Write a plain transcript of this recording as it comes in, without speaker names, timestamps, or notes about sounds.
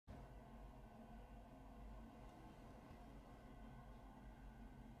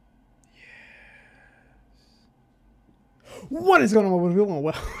What is going on, my people?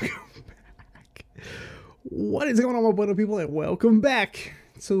 Welcome back. What is going on, my brother people? And welcome back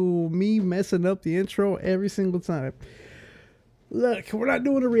to me messing up the intro every single time. Look, we're not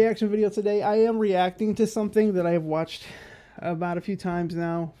doing a reaction video today. I am reacting to something that I have watched about a few times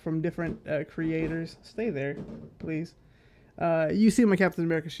now from different creators. Stay there, please. You see my Captain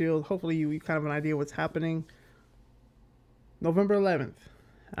America shield. Hopefully you kind of have an idea what's happening. November 11th.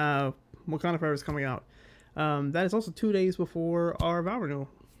 Wakanda Forever is coming out. That is also 2 days before our vow renewal.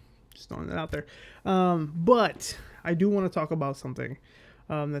 Just throwing that out there. But I do want to talk about something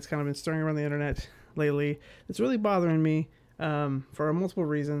that's kind of been stirring around the internet lately. It's really bothering me for multiple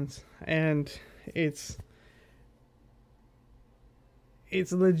reasons, and it's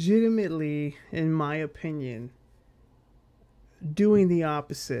legitimately, in my opinion, doing the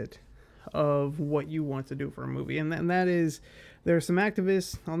opposite of what you want to do for a movie. And that is, there are some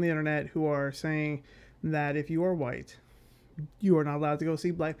activists on the internet who are saying that if you are white, you are not allowed to go see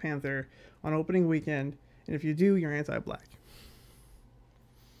Black Panther on opening weekend, and if you do, you're anti-black.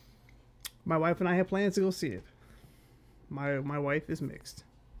 My wife and I have plans to go see it. My wife is mixed.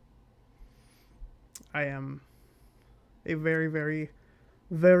 I am a very, very,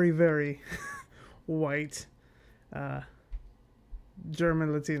 very, very white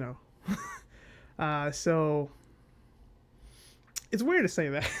German Latino. So it's weird to say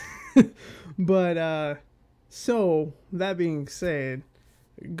that. But so that being said,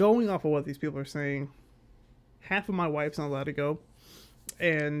 going off of what these people are saying, half of my wife's not allowed to go,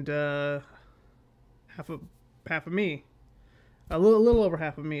 and half of me, a little over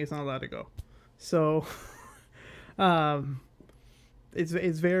half of me is not allowed to go. So it's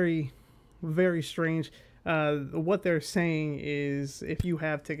very, very strange. What they're saying is, if you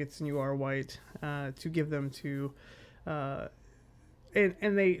have tickets and you are white, to give them to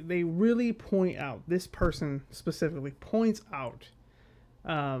and they really point out, this person specifically points out,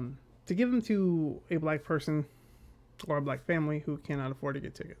 to give them to a black person or a black family who cannot afford to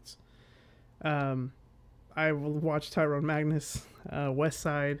get tickets. I watched Tyrone Magnus, West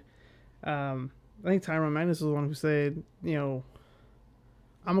Side. I think Tyrone Magnus was the one who said, you know,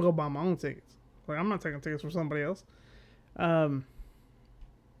 I'm gonna go buy my own tickets. Like, I'm not taking tickets from somebody else.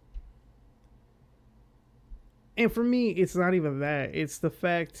 And for me, it's not even that. It's the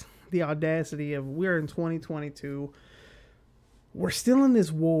fact, the audacity of, we're in 2022. We're still in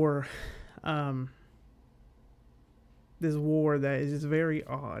this war. This war that is just very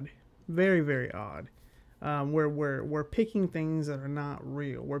odd. Very, very odd. We're picking things that are not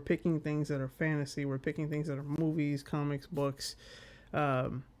real. We're picking things that are fantasy. We're picking things that are movies, comics, books,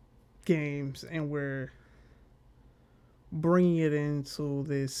 games. And we're bringing it into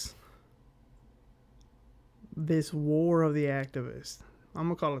this war of the activists. I'm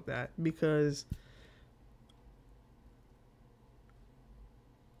gonna call it that, because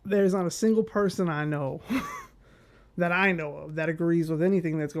there's not a single person I know that I know of that agrees with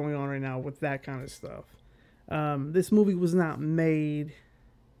anything that's going on right now with that kind of stuff. This movie was not made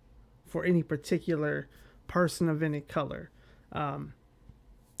for any particular person of any color,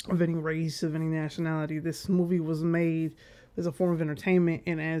 of any race, of any nationality. This movie was made as a form of entertainment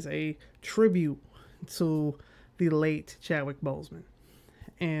and as a tribute to the late Chadwick Boseman.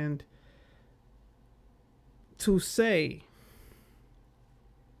 And to say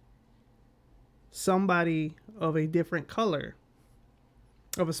somebody of a different color,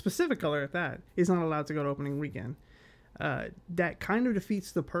 of a specific color at that, is not allowed to go to opening weekend, that kind of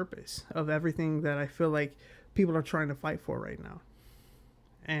defeats the purpose of everything that I feel like people are trying to fight for right now.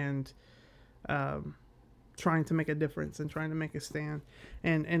 And trying to make a difference and trying to make a stand.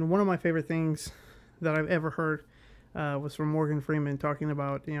 And one of my favorite things that I've ever heard was from Morgan Freeman, talking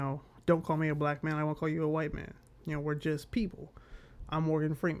about, you know, don't call me a black man, I won't call you a white man. You know, we're just people. I'm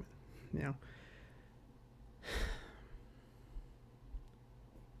Morgan Freeman. You know,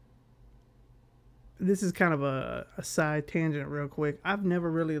 this is kind of a side tangent real quick. I've never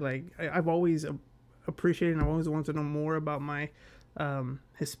really, like, I've always appreciated and I've always wanted to know more about my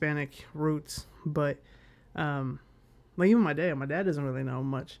Hispanic roots, but like, even my dad doesn't really know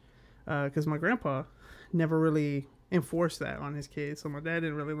much, because my grandpa never really enforced that on his kids, so my dad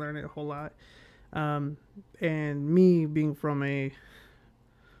didn't really learn it a whole lot. And me being raised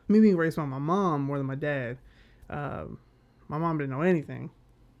by my mom more than my dad, my mom didn't know anything,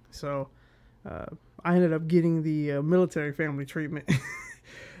 so I ended up getting the military family treatment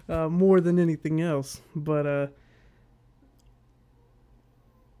more than anything else. But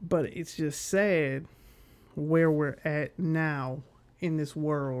it's just sad where we're at now in this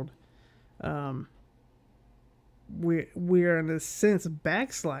world. We're in a sense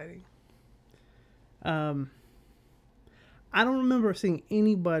backsliding. I don't remember seeing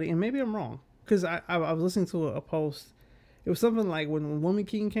anybody, and maybe I'm wrong, because I was listening to a post. It was something like when Woman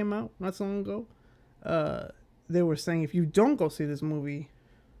King came out not so long ago. They were saying if you don't go see this movie,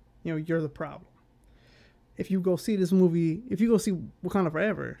 you know, you're the problem. If you go see this movie, if you go see Wakanda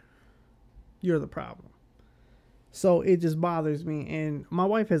Forever, you're the problem. So it just bothers me. And my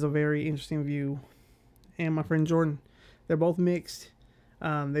wife has a very interesting view, and my friend Jordan, they're both mixed.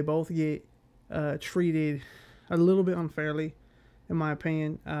 They both get treated a little bit unfairly, in my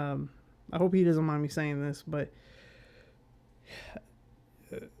opinion. I hope he doesn't mind me saying this, but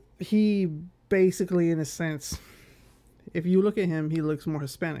he basically, in a sense, if you look at him, he looks more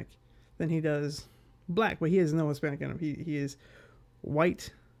Hispanic than he does black, but he has no Hispanic in him. He is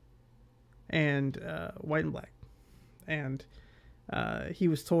white and black. And he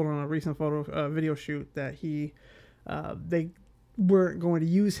was told on a recent video shoot that they weren't going to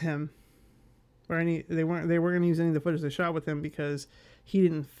use him or they weren't going to use any of the footage they shot with him because he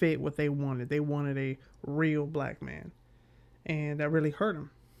didn't fit what they wanted. They wanted a real black man, and that really hurt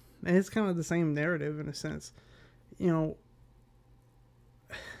him. And it's kind of the same narrative in a sense. You know,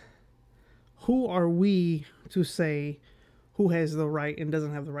 who are we to say who has the right and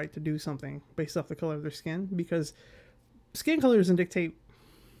doesn't have the right to do something based off the color of their skin? Because skin color doesn't dictate,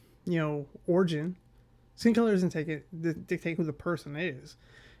 you know, origin. Skin color doesn't dictate who the person is.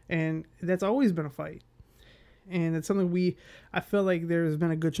 And that's always been a fight. And it's something I feel like there's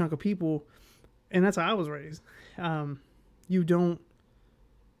been a good chunk of people, and that's how I was raised. You don't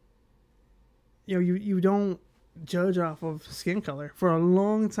judge off of skin color. For a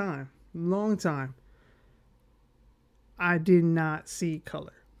long time, I did not see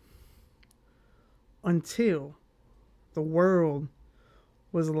color until the world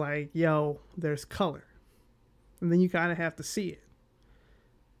was like, yo, there's color. And then you kind of have to see it.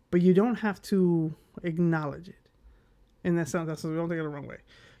 But you don't have to acknowledge it. And don't take it the wrong way.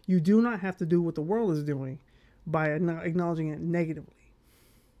 You do not have to do what the world is doing by acknowledging it negatively.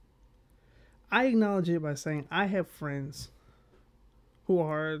 I acknowledge it by saying I have friends who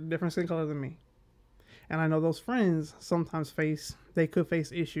are different skin color than me. And I know those friends sometimes could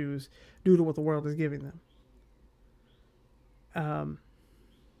face issues due to what the world is giving them.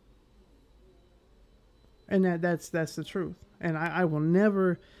 And that's the truth. And I will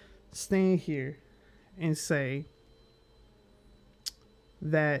never stand here and say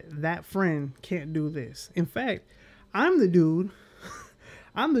that friend can't do this. In fact, I'm the dude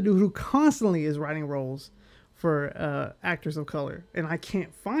who constantly is writing roles for actors of color, and I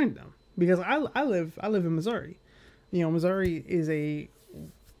can't find them because I live in Missouri. You know, Missouri is a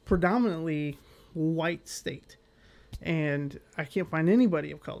predominantly white state, and I can't find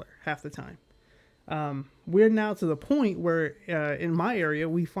anybody of color half the time. We're now to the point where in my area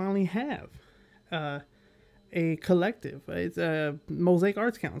we finally have a collective. It's a Mosaic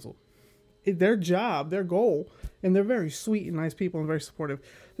Arts Council. Their job, their goal, and they're very sweet and nice people and very supportive.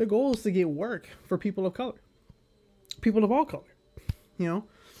 Their goal is to get work for people of color, people of all color. You know,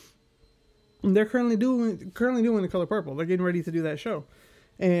 and they're currently doing The Color Purple. They're getting ready to do that show,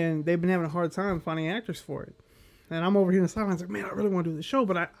 and they've been having a hard time finding actors for it. And I'm over here in the sidelines like, man, I really want to do the show,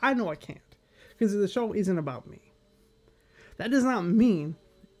 but I know I can't because the show isn't about me. That does not mean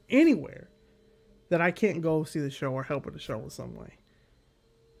anywhere that I can't go see the show or help with the show in some way.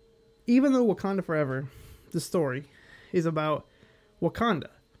 Even though Wakanda Forever, the story, is about Wakanda,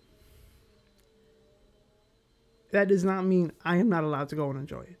 that does not mean I am not allowed to go and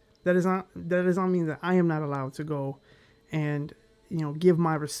enjoy it. That does not mean that I am not allowed to go and, you know, give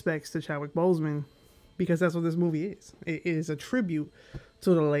my respects to Chadwick Boseman, because that's what this movie is. It is a tribute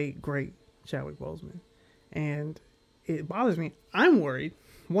to the late, great Chadwick Boseman. And it bothers me. I'm worried.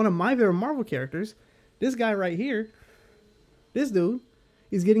 One of my favorite Marvel characters, this guy right here, this dude,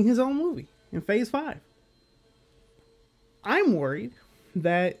 is getting his own movie in Phase 5. I'm worried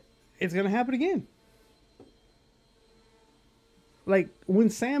that it's going to happen again. Like, when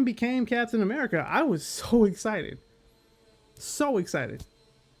Sam became Captain America, I was so excited. So excited.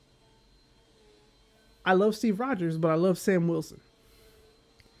 I love Steve Rogers, but I love Sam Wilson.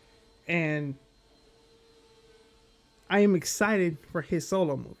 And I am excited for his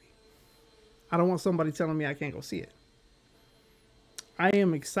solo movie. I don't want somebody telling me I can't go see it. I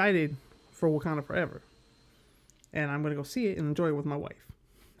am excited for Wakanda Forever. And I'm going to go see it and enjoy it with my wife.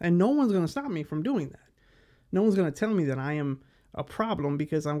 And no one's going to stop me from doing that. No one's going to tell me that I am a problem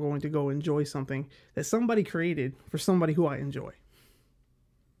because I'm going to go enjoy something that somebody created for somebody who I enjoy.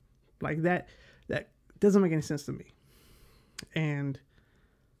 Like that doesn't make any sense to me. And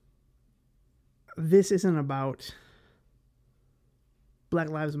this isn't about Black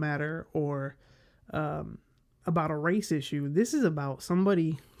Lives Matter or about a race issue. This is about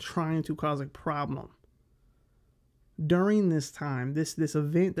somebody trying to cause a problem during this time, this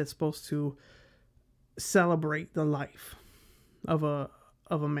event that's supposed to celebrate the life of a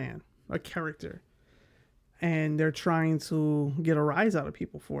man, a character. And they're trying to get a rise out of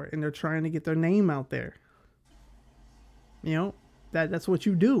people for it, and they're trying to get their name out there. You know, that's what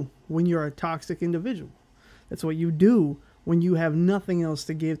you do when you're a toxic individual. That's what you do when you have nothing else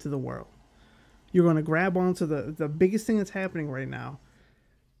to give to the world. You're going to grab onto the biggest thing that's happening right now,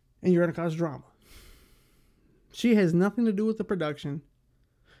 and you're going to cause drama. She has nothing to do with the production.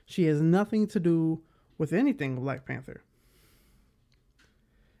 She has nothing to do with anything with Black Panther.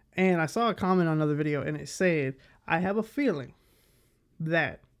 And I saw a comment on another video, and it said, I have a feeling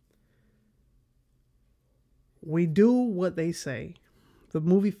that we do what they say, the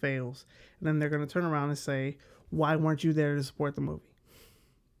movie fails, and then they're going to turn around and say, why weren't you there to support the movie?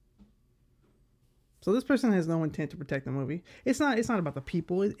 So this person has no intent to protect the movie. It's not about the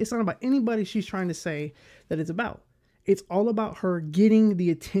people. It's not about anybody she's trying to say that it's about. It's all about her getting the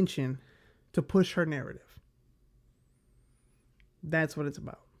attention to push her narrative. That's what it's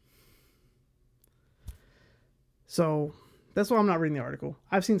about. So that's why I'm not reading the article.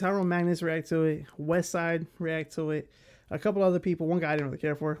 I've seen Tyrone Magnus react to it, Westside react to it, a couple other people. One guy I didn't really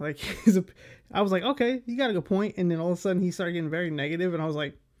care for. Like, I was like, okay, you got a good point. And then all of a sudden he started getting very negative, and I was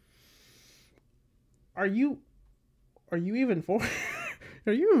like, Are you even for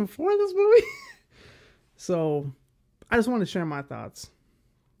are you even for this movie? So I just want to share my thoughts.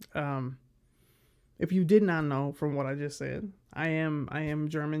 If you did not know from what I just said, I am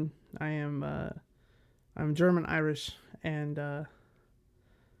German. I'm German, Irish, and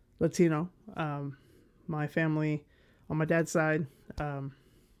Latino. My family on my dad's side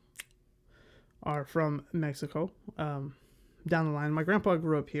are from Mexico. Down the line, my grandpa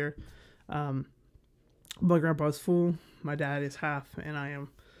grew up here. My grandpa's full. My dad is half, and I'm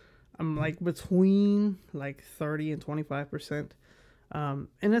like between like 30 and 25%. And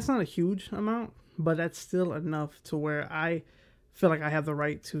that's not a huge amount, but that's still enough to where I feel like I have the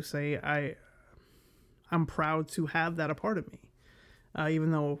right to say I'm proud to have that a part of me.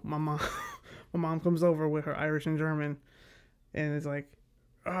 Even though my mom comes over with her Irish and German, and it's like,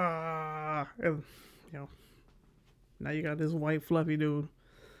 and, you know, now you got this white fluffy dude,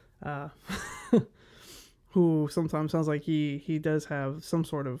 who sometimes sounds like he does have some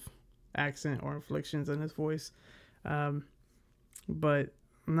sort of accent or inflections in his voice. But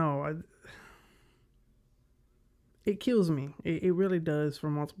no, it kills me. It really does, for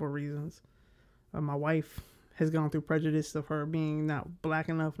multiple reasons. My wife has gone through prejudice of her being not black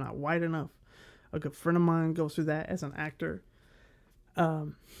enough, not white enough. A good friend of mine goes through that as an actor.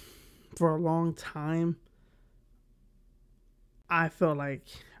 For a long time, I felt like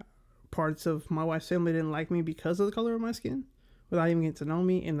parts of my wife's family didn't like me because of the color of my skin, without even getting to know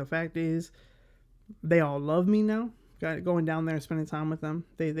me. And the fact is, they all love me now. Going down there and spending time with them,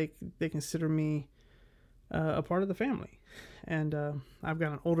 they consider me a part of the family. And I've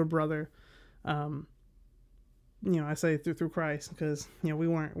got an older brother. You know, I say through Christ, because, you know, we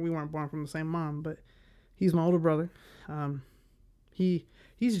weren't born from the same mom, but he's my older brother.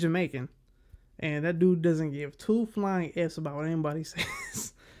 He's Jamaican, and that dude doesn't give two flying F's about what anybody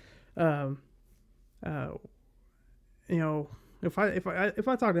says. You know, if I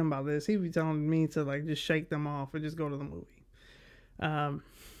talk to him about this, he'd be telling me to like just shake them off or just go to the movie.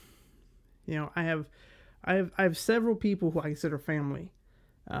 You know, I have several people who I consider family,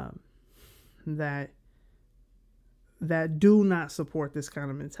 that do not support this kind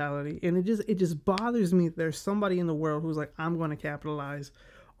of mentality. And it just bothers me that there's somebody in the world who's like, I'm going to capitalize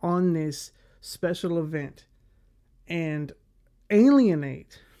on this special event and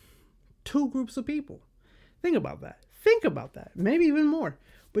alienate two groups of people. Think about that. Maybe even more.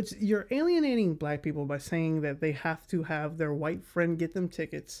 But you're alienating black people by saying that they have to have their white friend get them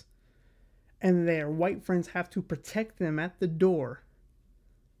tickets, and their white friends have to protect them at the door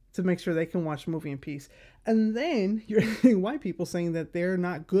to make sure they can watch the movie in peace. And then you're hearing white people saying that they're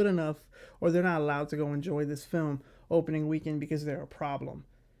not good enough, or they're not allowed to go enjoy this film opening weekend because they're a problem.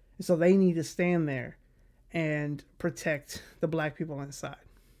 So they need to stand there and protect the black people inside.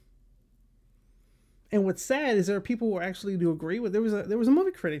 And what's sad is there are people who actually do agree with. There was a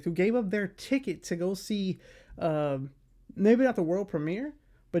movie critic who gave up their ticket to go see, maybe not the world premiere,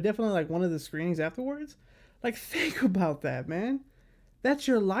 but definitely like one of the screenings afterwards. Like, think about that, man. That's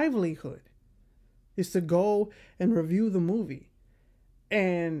your livelihood, is to go and review the movie.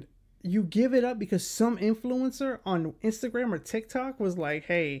 And you give it up because some influencer on Instagram or TikTok was like,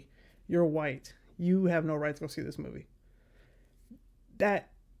 hey, you're white, you have no right to go see this movie. That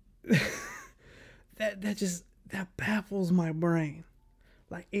that baffles my brain.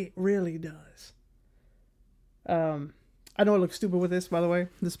 Like, it really does. I know I look stupid with this, by the way.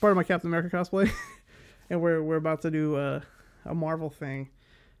 This is part of my Captain America cosplay. And we're about to do a Marvel thing.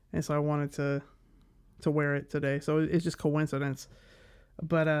 And so I wanted to wear it today. So it's just coincidence.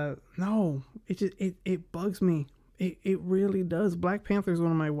 But no, it bugs me. It really does. Black Panther is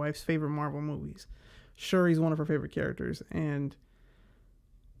one of my wife's favorite Marvel movies. Shuri's one of her favorite characters. And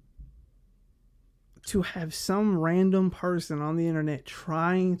to have some random person on the internet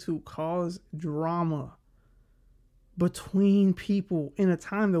trying to cause drama between people in a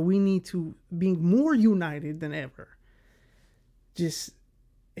time that we need to be more united than ever, just,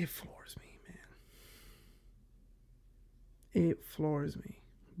 it floors me, man. It floors me.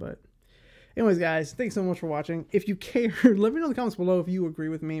 But anyways, guys, thanks so much for watching. If you care, let me know in the comments below if you agree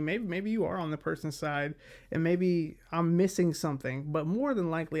with me. Maybe you are on the person's side, and maybe I'm missing something. But more than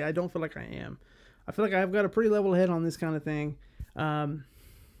likely, I don't feel like I am. I feel like I've got a pretty level head on this kind of thing,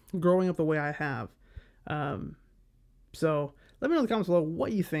 growing up the way I have. So let me know in the comments below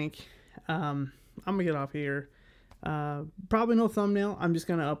what you think. I'm going to get off here. Probably no thumbnail. I'm just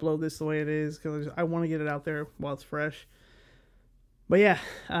going to upload this the way it is because I want to get it out there while it's fresh. But yeah,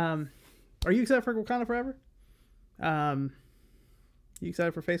 are you excited for Wakanda Forever? You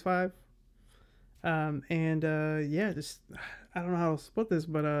excited for Phase 5? Yeah, just, I don't know how to split this,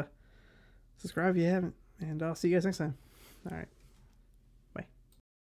 but subscribe if you haven't, and I'll see you guys next time. All right.